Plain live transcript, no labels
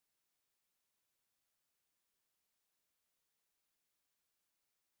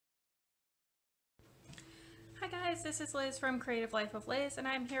guys, this is Liz from Creative Life of Liz, and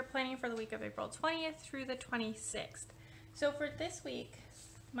I'm here planning for the week of April 20th through the 26th. So for this week,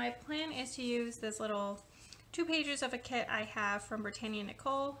 my plan is to use this little 2 pages of a kit I have from Brittania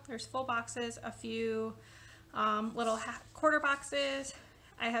Nicole. There's full boxes, a few little quarter boxes.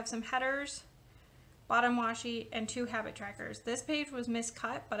 I have some headers, bottom washi, and 2 habit trackers. This page was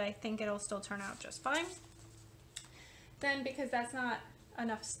miscut, but I think it'll still turn out just fine. Then, because that's not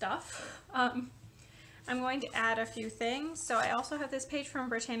enough stuff, I'm going to add a few things. So I also have this page from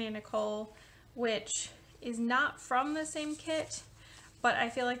Brittania Nicole, which is not from the same kit, but I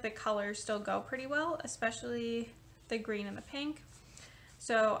feel like the colors still go pretty well, especially the green and the pink.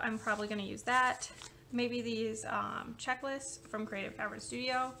 So I'm probably going to use that. Maybe these checklists from Cavern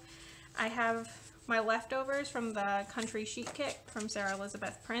Studio. I have my leftovers from the country sheet kit from Sarah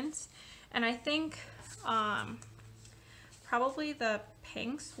Elizabeth Prince, and I think probably the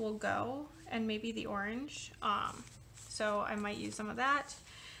pinks will go, and maybe the orange. So I might use some of that.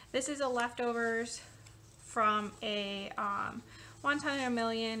 This is a leftovers from a One Time in a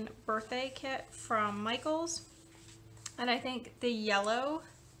Million birthday kit from Michaels, and I think the yellow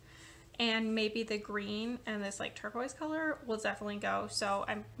and maybe the green and this like turquoise color will definitely go, so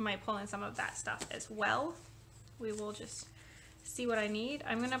I might pull in some of that stuff as well. We will just see what I need.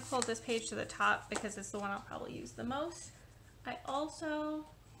 I'm gonna pull this page to the top because it's the one I'll probably use the most. I also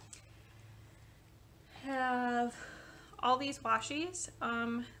have all these washies.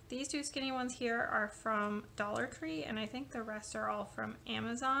 These 2 skinny ones here are from Dollar Tree, and I think the rest are all from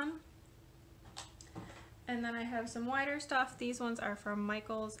Amazon. And then I have some wider stuff. These ones are from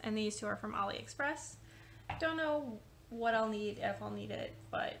Michaels, and these 2 are from AliExpress. Don't know what I'll need, if I'll need it,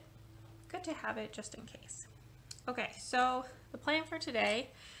 but good to have it just in case. Okay, so the plan for today,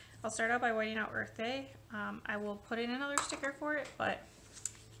 I'll start out by whiting out Earth Day. I will put in another sticker for it, but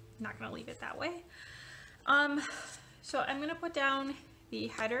I'm not gonna leave it that way. So I'm gonna put down the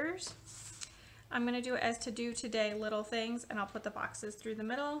headers. I'm gonna do it as to do today little things, and I'll put the boxes through the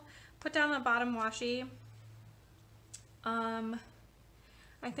middle. Put down the bottom washi.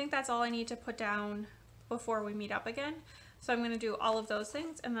 I think that's all I need to put down before we meet up again. So I'm gonna do all of those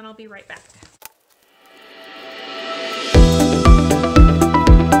things, and then I'll be right back.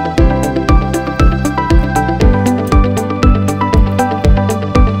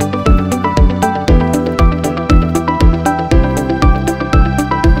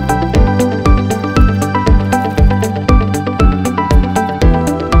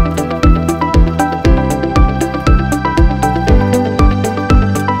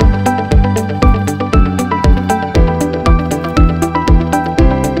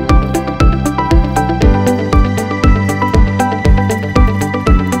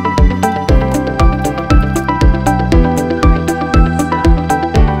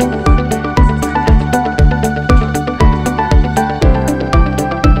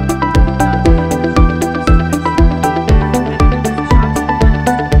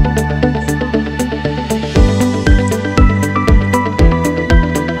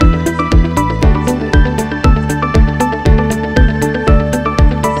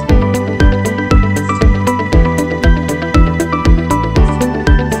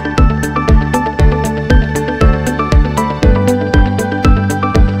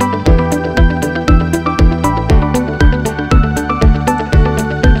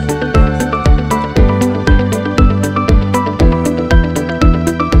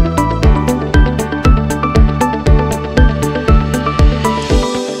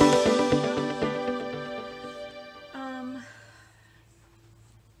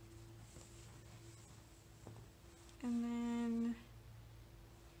 And then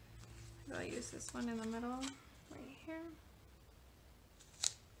I'll use this one in the middle right here.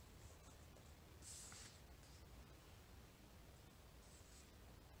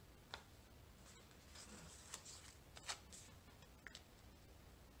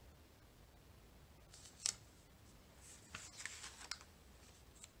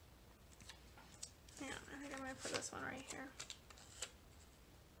 Yeah, I think I'm going to put this one right here.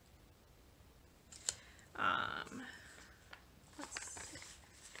 Let's see.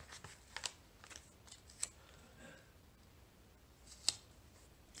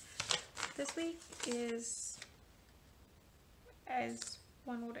 This week is, as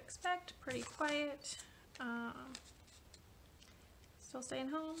one would expect, pretty quiet. Still staying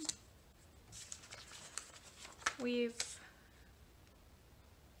home.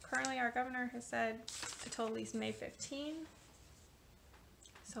 Currently our governor has said until at least May 15,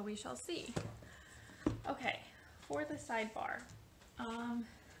 so we shall see. Okay, for the sidebar,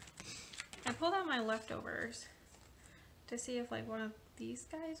 I pulled out my leftovers to see if like one of these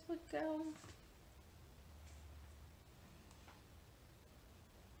guys would go.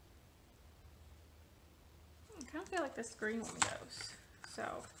 kind of feel like this green one goes. So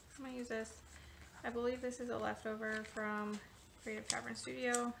I'm going to use this. I believe this is a leftover from Cavern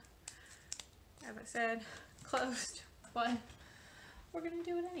Studio. As I said, closed, but we're going to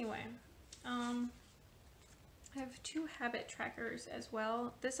do it anyway. I have 2 habit trackers as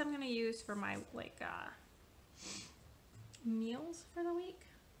well. This I'm going to use for my meals for the week.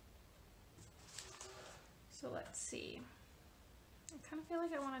 So let's see. I kind of feel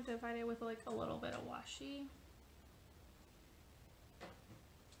like I want to divide it with like a little bit of washi.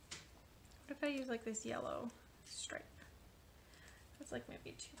 What if I use like this yellow stripe? That's like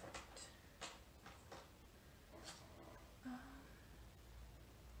maybe too bright.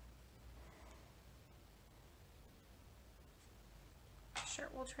 Sure,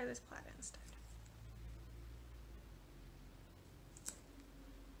 we'll try this plaid instead.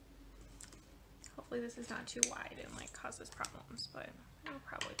 Hopefully this is not too wide and like causes problems, but it'll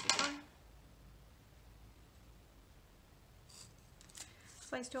probably be fine.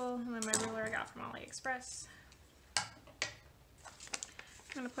 Slice tool, and then my ruler I got from AliExpress. I'm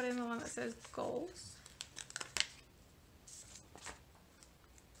going to put in the one that says goals.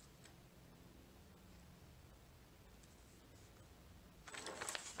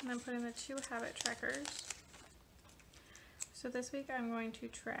 And then put in the 2 habit trackers. So this week I'm going to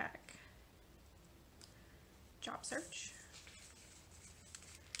track job search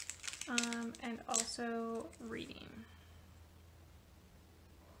and also reading.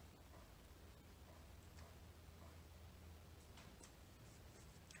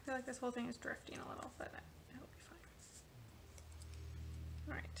 I feel like this whole thing is drifting a little, but it'll be fine.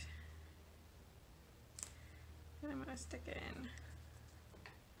 All right. And I'm going to stick in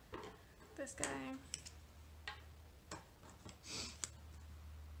this guy.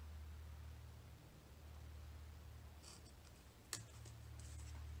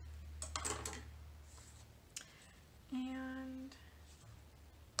 And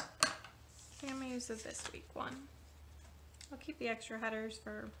I think I'm going to use the this week one. I'll keep the extra headers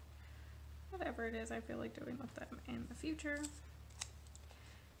for whatever it is I feel like doing with them in the future.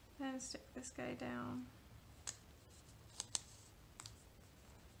 Then stick this guy down.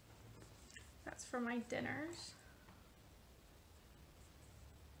 That's for my dinners.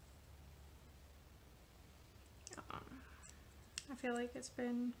 I feel like it's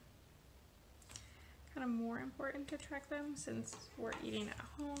been kind of more important to track them since we're eating at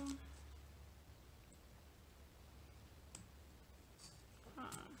home.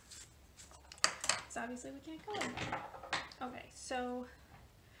 So obviously we can't go in there. Okay, so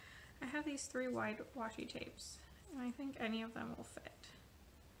I have these 3 wide washi tapes, and I think any of them will fit.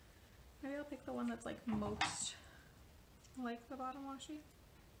 Maybe I'll pick the one that's like most like the bottom washi.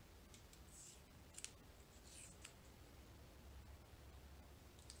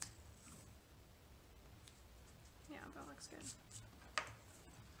 Yeah, that looks good.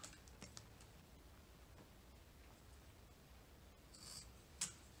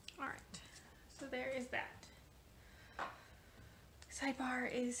 All right, so there is that.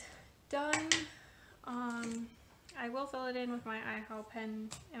 Sidebar is done. I will fill it in with my iHo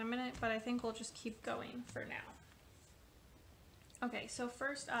pen in a minute, but I think we'll just keep going for now. Okay, so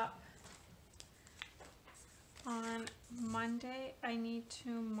first up, on Monday, I need to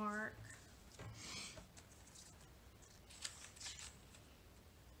mark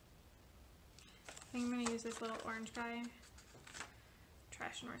I think I'm going to use this little orange guy,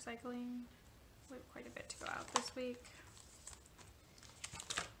 trash and recycling. We have quite a bit to go out this week.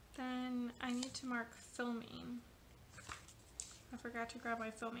 Then I need to mark filming. I forgot to grab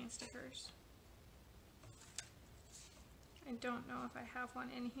my filming stickers. I don't know if I have one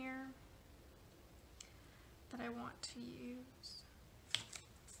in here that I want to use.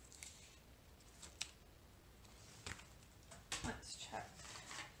 Let's check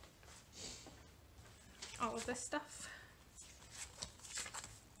all of this stuff.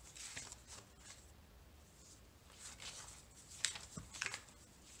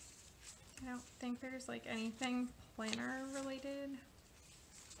 I don't think there's like anything planner related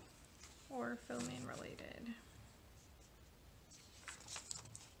or filming related.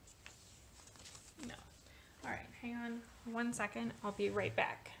 No. All right, hang on 1 second. I'll be right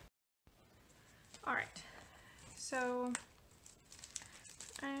back. All right, so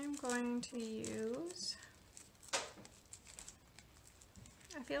I'm going to use,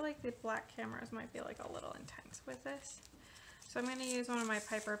 I feel like the black cameras might be like a little intense with this. So I'm going to use one of my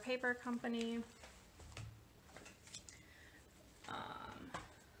Piper Paper Company. I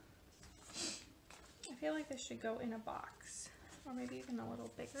feel like this should go in a box, or maybe even a little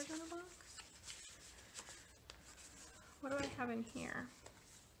bigger than a box. What do I have in here?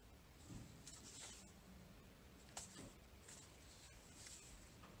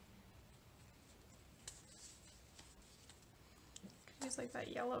 use like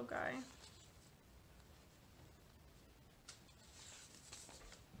that yellow guy.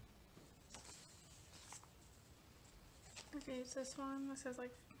 I could use this one. This is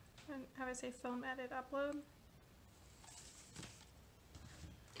like, have it say film edit upload.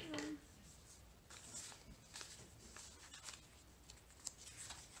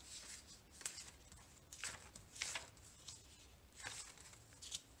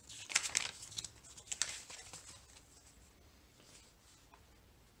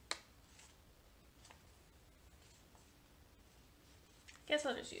 Guess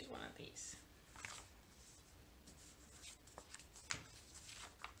I'll just use one of these.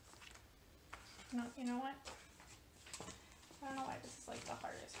 No, you know what? I don't know why this is like the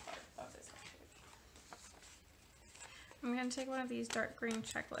hardest part of this activity. I'm going to take one of these dark green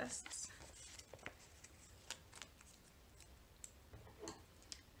checklists.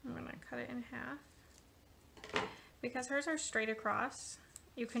 I'm going to cut it in half. Because hers are straight across,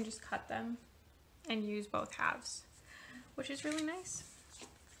 you can just cut them and use both halves, which is really nice.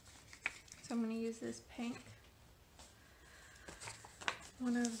 So I'm going to use this pink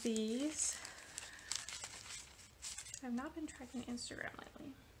one of these. I've not been tracking Instagram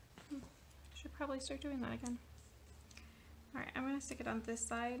lately. Should probably start doing that again. Alright, I'm going to stick it on this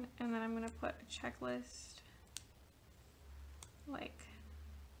side, and then I'm going to put a checklist like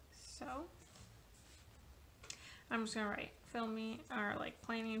so. I'm just going to write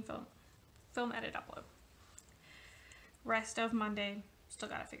planning, film edit, upload. Rest of Monday, still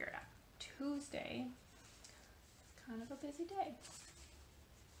got to figure it out. Tuesday, kind of a busy day.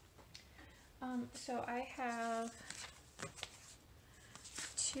 So I have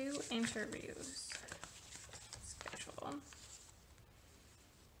 2 interviews scheduled.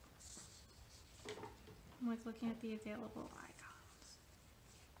 I'm like looking at the available icons.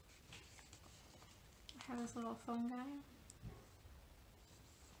 I have this little phone guy.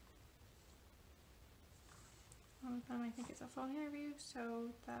 One of them I think is a phone interview,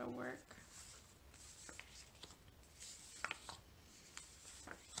 so that'll work.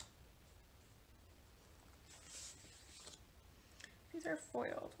 These are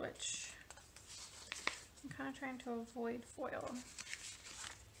foiled, which I'm kind of trying to avoid foil.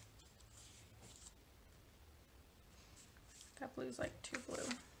 That blue's like too blue.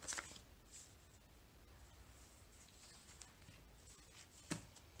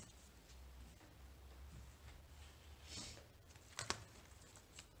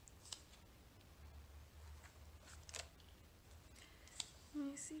 Let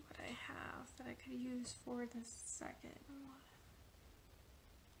me see what I have that I could use for the second one.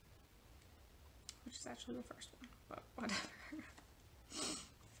 Which is actually the first one, but whatever.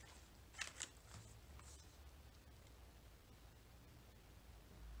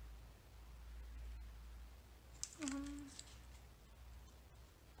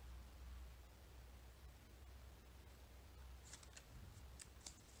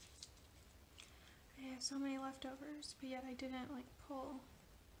 I have so many leftovers, but yet I didn't like pull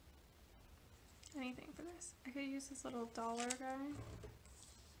anything for this. I could use this little dollar guy.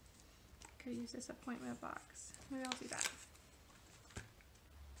 Could use this appointment box. Maybe I'll do that.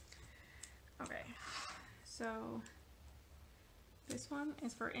 Okay, so this one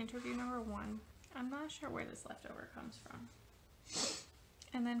is for interview number 1. I'm not sure where this leftover comes from.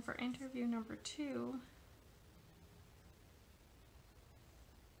 And then for interview number 2,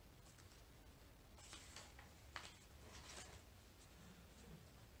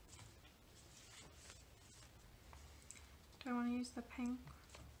 do I want to use the pink,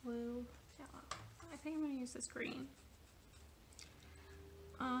 blue, yellow? I think I'm going to use this green.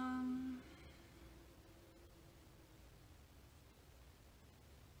 I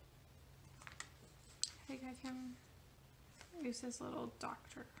think I can use this little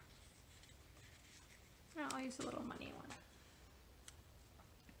doctor. No, I'll use a little money one.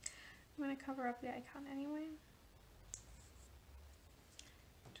 I'm going to cover up the icon anyway.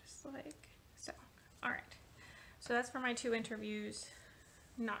 Just like so. Alright. So that's for my 2 interviews.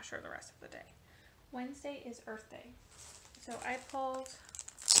 Not sure the rest of the day. Wednesday is Earth Day. So I pulled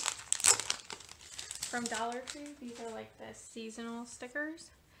from Dollar Tree. These are like the seasonal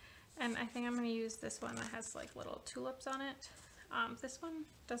stickers. And I think I'm going to use this one that has like little tulips on it. This one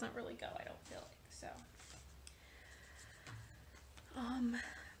doesn't really go, I don't feel like. So,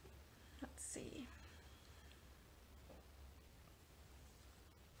 let's see.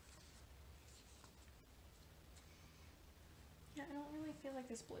 Yeah, I don't really feel like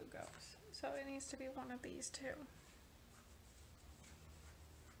this blue goes. So it needs to be one of these 2.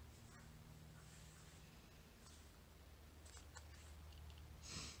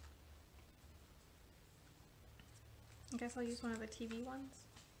 I guess I'll use one of the TV ones.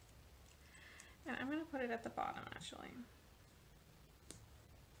 And I'm going to put it at the bottom actually.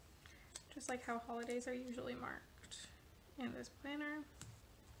 Just like how holidays are usually marked in this planner.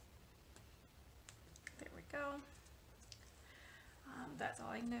 There we go. That's all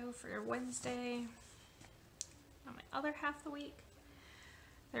I know for Wednesday. On my other half of the week.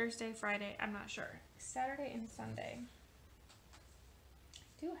 Thursday, Friday, I'm not sure. Saturday and Sunday. I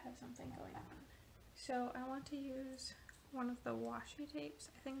do have something going on. So I want to use one of the washi tapes.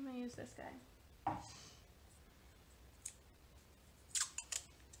 I think I'm going to use this guy.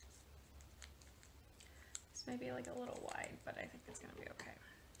 This may be like a little wide, but I think it's going to be okay.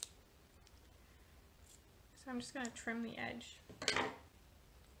 So I'm just going to trim the edge to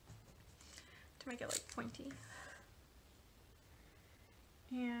make it like pointy.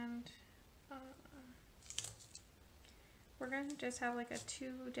 And we're going to just have like a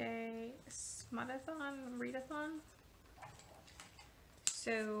 2-day smutathon, readathon.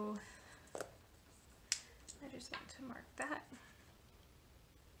 So I just want to mark that.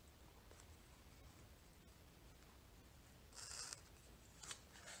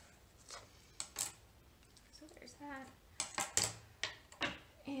 So there's that.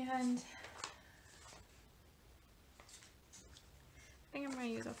 And I think I'm going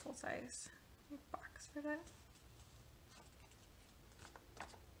to use a full-size box for that.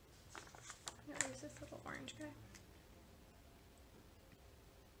 I'm going to use this little orange guy.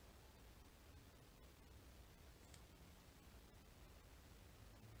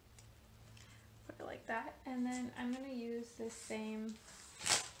 Put it like that. And then I'm going to use this same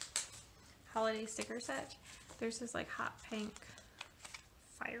holiday sticker set. There's this like hot pink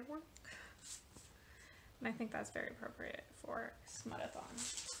firework. And I think that's very appropriate for smutathon.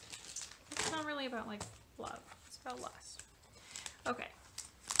 It's not really about like love, it's about lust. Okay.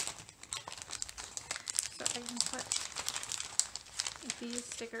 So I can put these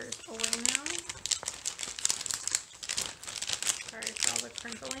stickers away now. Sorry for all the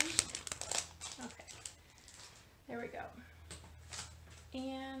crinkling. Okay. There we go.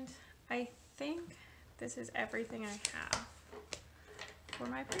 And I think this is everything I have for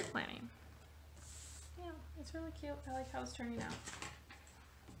my pre-planning. Yeah, it's really cute. I like how it's turning out.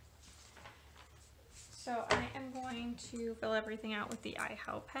 So I am going to fill everything out with the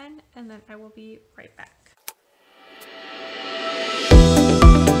iHow pen, and then I will be right back.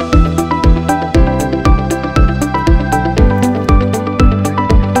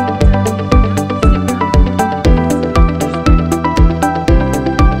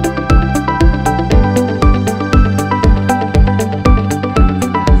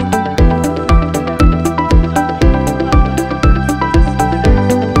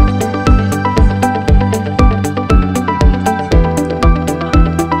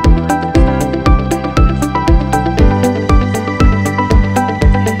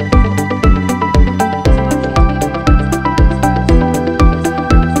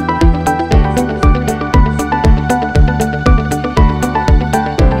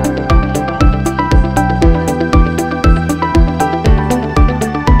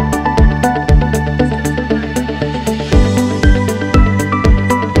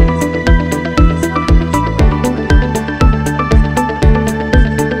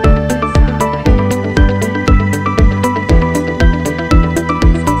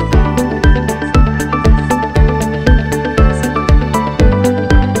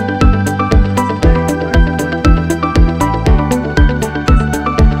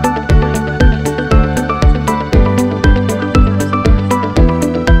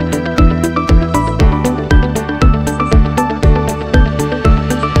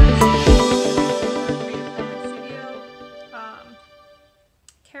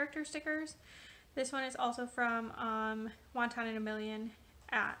 Stickers. This one is also from Wonton in a Million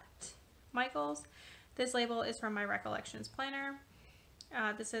at Michael's. This label is from my Recollections planner.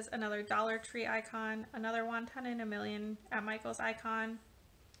 This is another Dollar Tree icon, another Wonton in a Million at Michael's icon.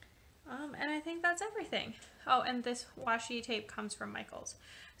 And I think that's everything. Oh, and this washi tape comes from Michael's.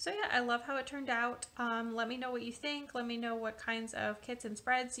 So yeah, I love how it turned out. Let me know what you think. Let me know what kinds of kits and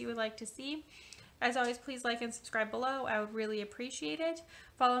spreads you would like to see. As always, please like and subscribe below. I would really appreciate it.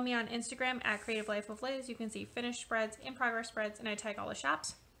 Follow me on Instagram at Creative Life of Liz. You can see finished spreads, in progress spreads, and I tag all the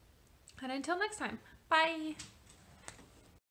shops. And until next time, bye!